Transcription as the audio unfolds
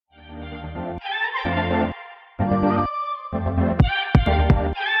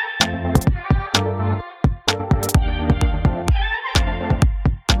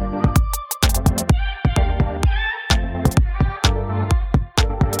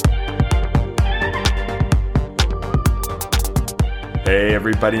Hey,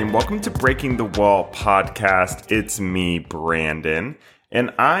 everybody, and welcome to Breaking the Wall podcast. It's me, Brandon,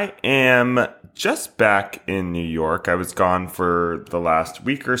 and I am just back in New York. I was gone for the last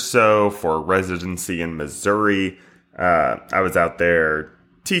week or so for residency in Missouri. I was out there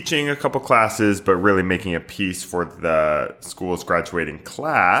teaching a couple classes, but really making a piece for the school's graduating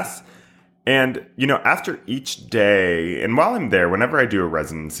class. And, after each day, and while I'm there, whenever I do a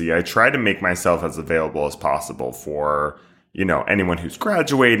residency, I try to make myself as available as possible for anyone who's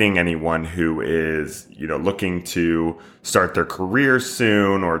graduating, anyone who is, looking to start their career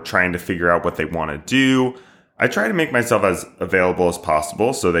soon or trying to figure out what they want to do. I try to make myself as available as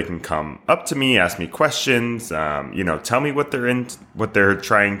possible so they can come up to me, ask me questions, tell me what they're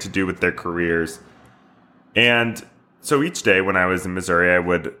trying to do with their careers. And so each day when I was in Missouri, I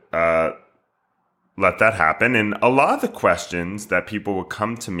would let that happen. And a lot of the questions that people would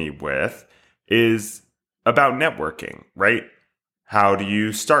come to me with is about networking, right? How do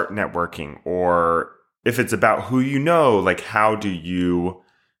you start networking? Or if it's about who you know, like how do you,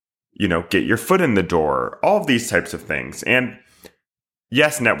 get your foot in the door? All of these types of things. And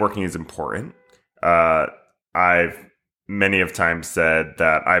yes, networking is important. I've many of times said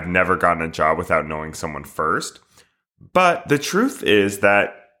that I've never gotten a job without knowing someone first. But the truth is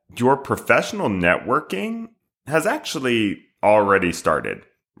that your professional networking has actually already started,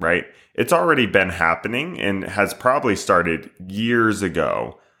 right? It's already been happening and has probably started years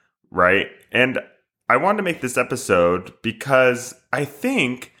ago, right? And I wanted to make this episode because I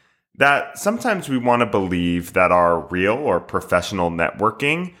think that sometimes we want to believe that our real or professional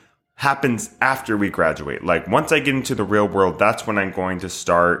networking happens after we graduate. Like once I get into the real world, that's when I'm going to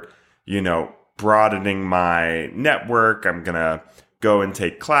start, broadening my network. I'm going to go and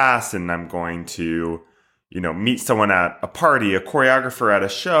take class and I'm going to meet someone at a party, a choreographer at a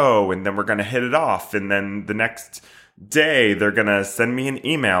show, and then we're going to hit it off. And then the next day, they're going to send me an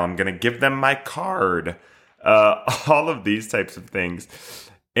email. I'm going to give them my card, all of these types of things.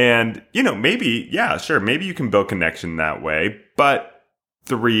 And, maybe you can build connection that way. But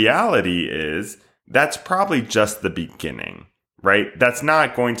the reality is that's probably just the beginning, right? That's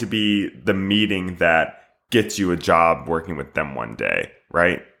not going to be the meeting that gets you a job working with them one day,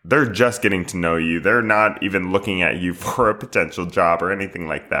 right? They're just getting to know you. They're not even looking at you for a potential job or anything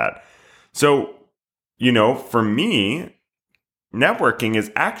like that. So, for me, networking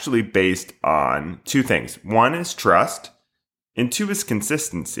is actually based on two things. One is trust, and two is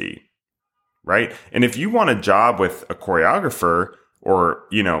consistency, right? And if you want a job with a choreographer or,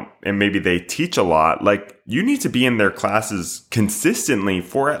 and maybe they teach a lot, like you need to be in their classes consistently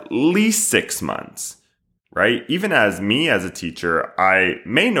for at least 6 months. Right? Even as a teacher, I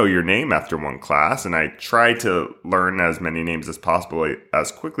may know your name after one class, and I try to learn as many names as possible,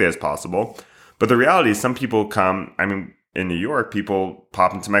 as quickly as possible. But the reality is some people in New York, people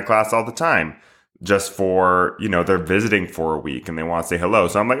pop into my class all the time just for, they're visiting for a week and they want to say hello.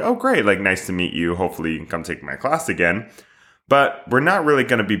 So I'm like, oh, great. Like, nice to meet you. Hopefully you can come take my class again. But we're not really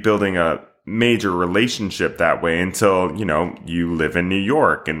going to be building a major relationship that way until, you live in New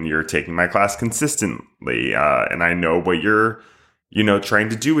York and you're taking my class consistently. And I know what you're, trying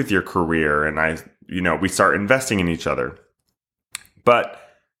to do with your career. And we start investing in each other. But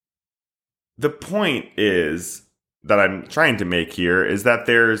the point is that I'm trying to make here is that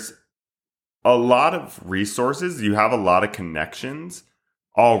there's a lot of resources. You have a lot of connections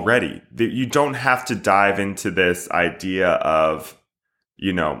already. You don't have to dive into this idea of,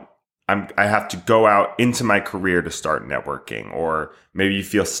 I have to go out into my career to start networking. Or maybe you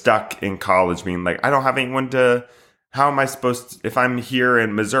feel stuck in college being like, I don't have anyone how am I supposed to, if I'm here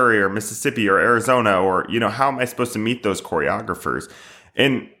in Missouri or Mississippi or Arizona, or, how am I supposed to meet those choreographers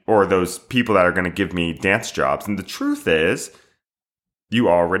or those people that are going to give me dance jobs? And the truth is, you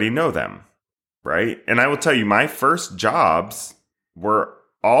already know them, right? And I will tell you, my first jobs were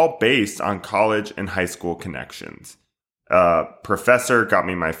all based on college and high school connections. Professor got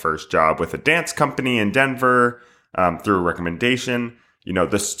me my first job with a dance company in Denver through a recommendation.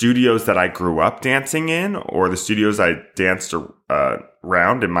 The studios that I grew up dancing in, or the studios I danced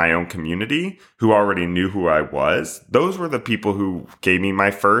around in my own community who already knew who I was, those were the people who gave me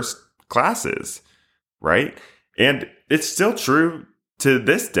my first classes, right? And it's still true to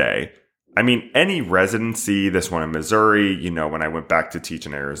this day. Any residency, this one in Missouri, when I went back to teach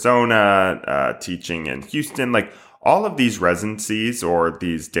in Arizona, teaching in Houston, like all of these residencies or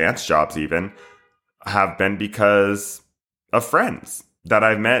these dance jobs even have been because of friends that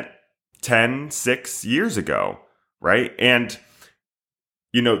I've met 6 years ago, right? And,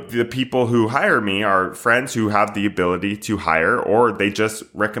 the people who hire me are friends who have the ability to hire, or they just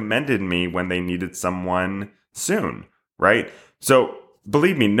recommended me when they needed someone soon, right? So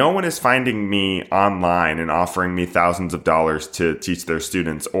believe me, no one is finding me online and offering me thousands of dollars to teach their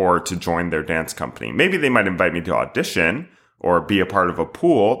students or to join their dance company. Maybe they might invite me to audition or be a part of a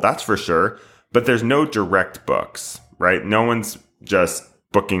pool, that's for sure. But there's no direct books, right? No one's just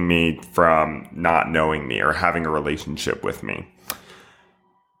booking me from not knowing me or having a relationship with me.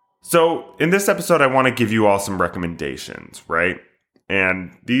 So in this episode, I want to give you all some recommendations, right?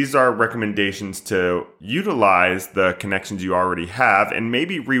 And these are recommendations to utilize the connections you already have and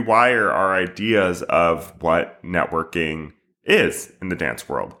maybe rewire our ideas of what networking is in the dance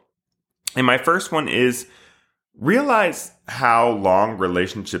world. And my first one is realize how long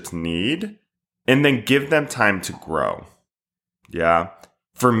relationships need and then give them time to grow. Yeah.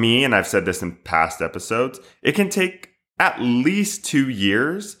 For me, and I've said this in past episodes, it can take at least 2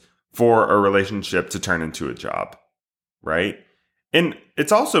 years for a relationship to turn into a job, right? And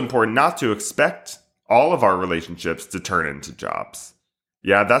it's also important not to expect all of our relationships to turn into jobs.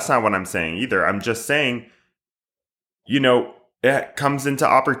 Yeah, that's not what I'm saying either. I'm just saying, it comes into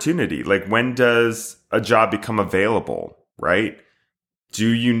opportunity. Like, when does a job become available, right? Do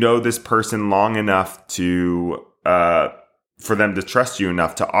you know this person long enough to for them to trust you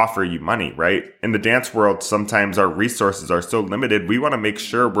enough to offer you money, right? In the dance world, sometimes our resources are so limited. We want to make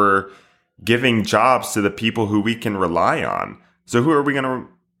sure we're giving jobs to the people who we can rely on. So who are we going to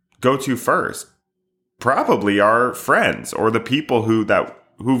go to first? Probably our friends or the people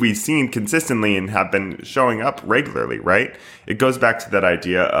who we've seen consistently and have been showing up regularly, right? It goes back to that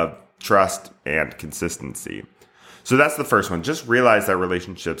idea of trust and consistency. So that's the first one. Just realize that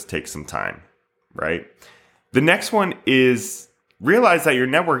relationships take some time, right? The next one is realize that your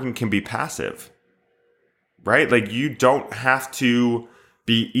networking can be passive, right? Like, you don't have to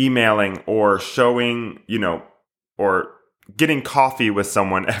be emailing or showing, or getting coffee with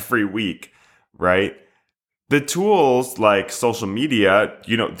someone every week, right? The tools like social media,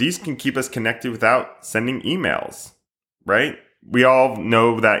 these can keep us connected without sending emails, right? We all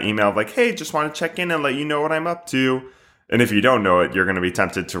know that email of like, hey, just want to check in and let you know what I'm up to. And if you don't know it, you're going to be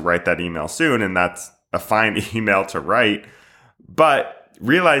tempted to write that email soon. And that's a fine email to write. But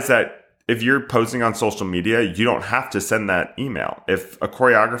realize that if you're posting on social media, you don't have to send that email. If a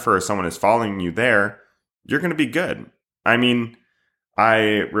choreographer or someone is following you there, you're going to be good. I mean, I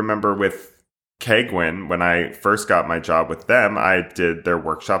remember with Kegwin, when I first got my job with them, I did their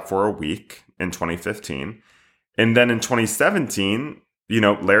workshop for a week in 2015. And then in 2017,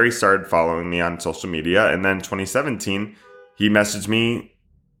 Larry started following me on social media. And then 2017, he messaged me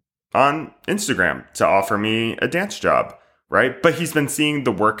on Instagram to offer me a dance job, right? But he's been seeing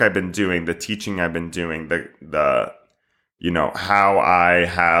the work I've been doing, the teaching I've been doing, the how I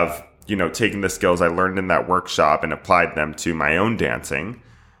have taken the skills I learned in that workshop and applied them to my own dancing.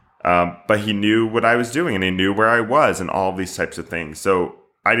 But he knew what I was doing and he knew where I was and all of these types of things. So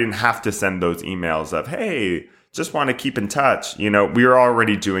I didn't have to send those emails of, hey, just want to keep in touch. We were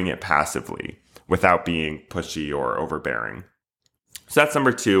already doing it passively without being pushy or overbearing. So that's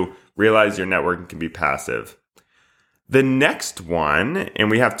number 2, realize your networking can be passive. The next one, and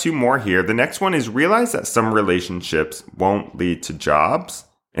we have 2 more here. The next one is realize that some relationships won't lead to jobs.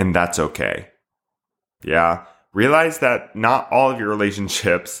 And that's okay. Yeah. Realize that not all of your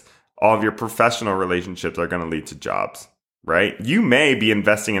relationships, all of your professional relationships are going to lead to jobs, right? You may be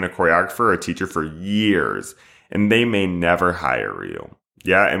investing in a choreographer or a teacher for years, and they may never hire you.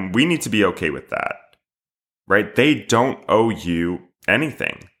 Yeah. And we need to be okay with that, right? They don't owe you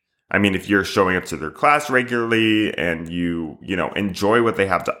anything. I mean, if you're showing up to their class regularly and you enjoy what they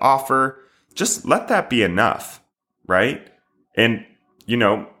have to offer, just let that be enough, right? And you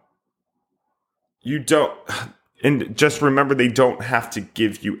don't, and just remember, they don't have to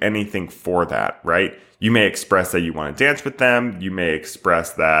give you anything for that, right? You may express that you want to dance with them. You may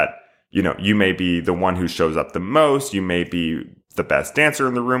express that, you may be the one who shows up the most. You may be the best dancer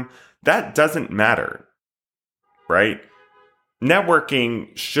in the room. That doesn't matter, right?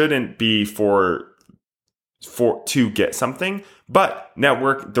 Networking shouldn't be to get something, but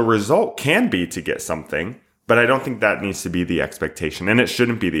the result can be to get something. But I don't think that needs to be the expectation, and it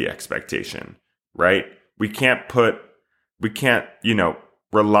shouldn't be the expectation, right? We can't,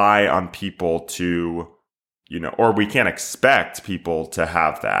 rely on people to, or we can't expect people to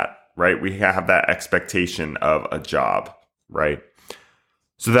have that, right? We have that expectation of a job, right?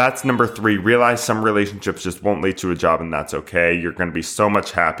 So that's number 3. Realize some relationships just won't lead to a job, and that's okay. You're going to be so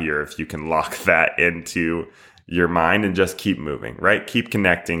much happier if you can lock that into your mind and just keep moving, right? Keep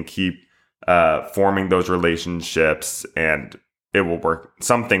connecting, keep forming those relationships, and it will work.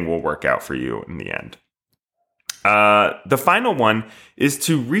 Something will work out for you in the end. The final one is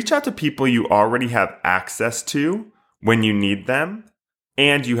to reach out to people you already have access to when you need them,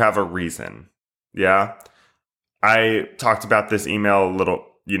 and you have a reason. Yeah. I talked about this email a little,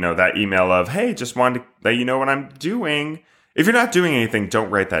 that email of, hey, just wanted to let you know what I'm doing. If you're not doing anything, don't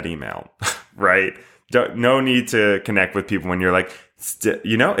write that email, right? No need to connect with people when you're like,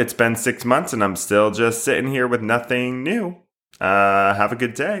 it's been 6 months and I'm still just sitting here with nothing new. Have a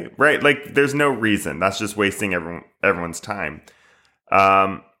good day, right? Like, there's no reason. That's just wasting everyone's time.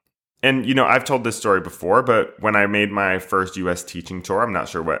 And, I've told this story before, but when I made my first US teaching tour, I'm not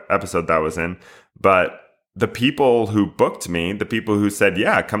sure what episode that was in, but the people who booked me, the people who said,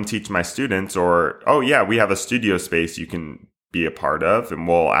 yeah, come teach my students, or, oh yeah, we have a studio space you can be a part of and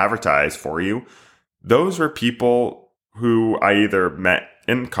we'll advertise for you. Those were people who I either met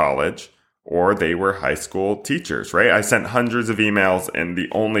in college or they were high school teachers, right? I sent hundreds of emails and the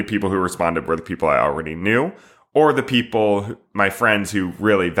only people who responded were the people I already knew, or the people, my friends who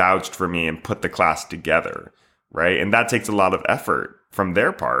really vouched for me and put the class together, right? And that takes a lot of effort from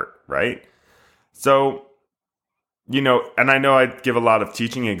their part, right? So, and I know I give a lot of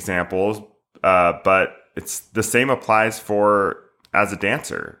teaching examples, but it's the same applies for as a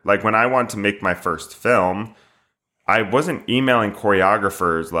dancer. Like when I wanted to make my first film, I wasn't emailing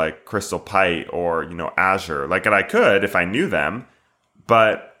choreographers like Crystal Pite or, Azure. Like, and I could if I knew them,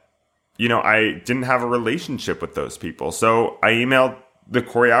 but, I didn't have a relationship with those people. So I emailed the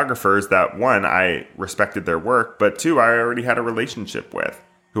choreographers that, one, I respected their work, but two, I already had a relationship with,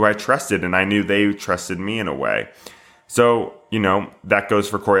 who I trusted, and I knew they trusted me in a way. So, that goes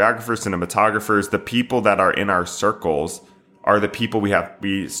for choreographers, cinematographers. The people that are in our circles are the people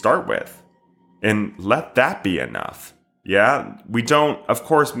we start with. And let that be enough. Yeah. We don't, of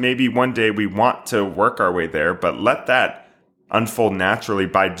course, maybe one day we want to work our way there, but let that unfold naturally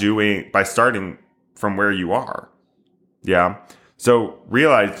by starting from where you are. Yeah. So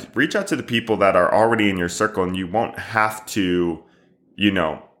reach out to the people that are already in your circle, and you won't have to,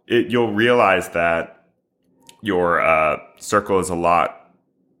 you'll realize that your circle is a lot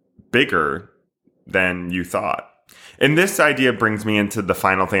bigger than you thought. And this idea brings me into the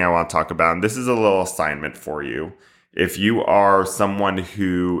final thing I want to talk about. And this is a little assignment for you. If you are someone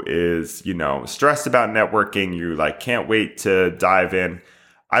who is, stressed about networking, you can't wait to dive in,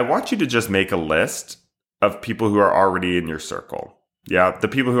 I want you to just make a list of people who are already in your circle. Yeah, the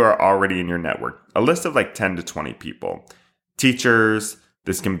people who are already in your network. A list of 10 to 20 people. Teachers,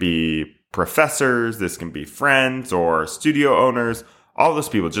 this can be professors, this can be friends or studio owners, all those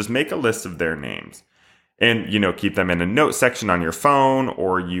people. Just make a list of their names. And, keep them in a note section on your phone,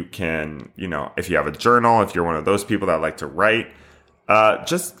 or you can, if you have a journal, if you're one of those people that like to write,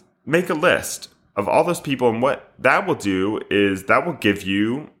 just make a list of all those people. And what that will do is that will give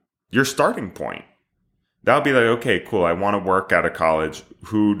you your starting point. That'll be like, okay, cool. I want to work out of college.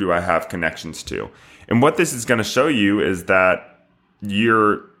 Who do I have connections to? And what this is going to show you is that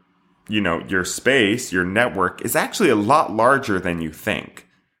your space, your network is actually a lot larger than you think.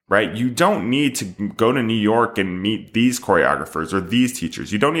 Right? You don't need to go to New York and meet these choreographers or these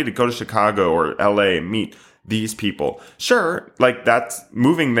teachers. You don't need to go to Chicago or LA and meet these people. Sure, that's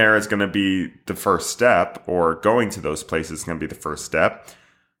moving there is going to be the first step, or going to those places is going to be the first step.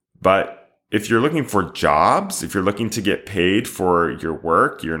 But if you're looking for jobs, if you're looking to get paid for your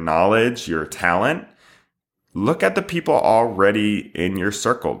work, your knowledge, your talent, look at the people already in your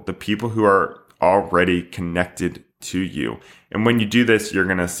circle, the people who are already connected to you. And when you do this, you're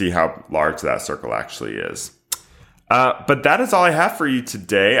going to see how large that circle actually is. But that is all I have for you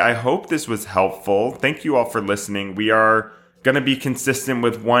today. I hope this was helpful. Thank you all for listening. We are going to be consistent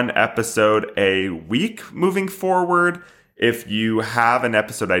with one episode a week moving forward. If you have an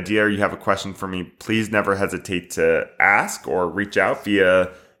episode idea or you have a question for me, please never hesitate to ask or reach out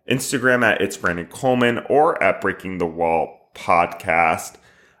via Instagram at It's Brandon Coleman or at Breaking the Wall Podcast.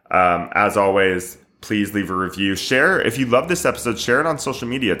 As always, please leave a review. Share, if you love this episode, share it on social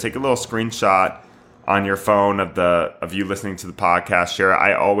media. Take a little screenshot on your phone of you listening to the podcast. Share it.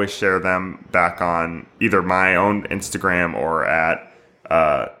 I always share them back on either my own Instagram or at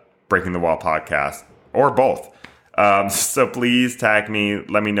Breaking the Wall Podcast, or both. So please tag me.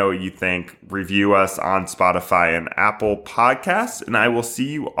 Let me know what you think. Review us on Spotify and Apple Podcasts. And I will see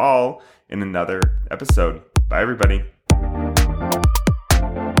you all in another episode. Bye, everybody.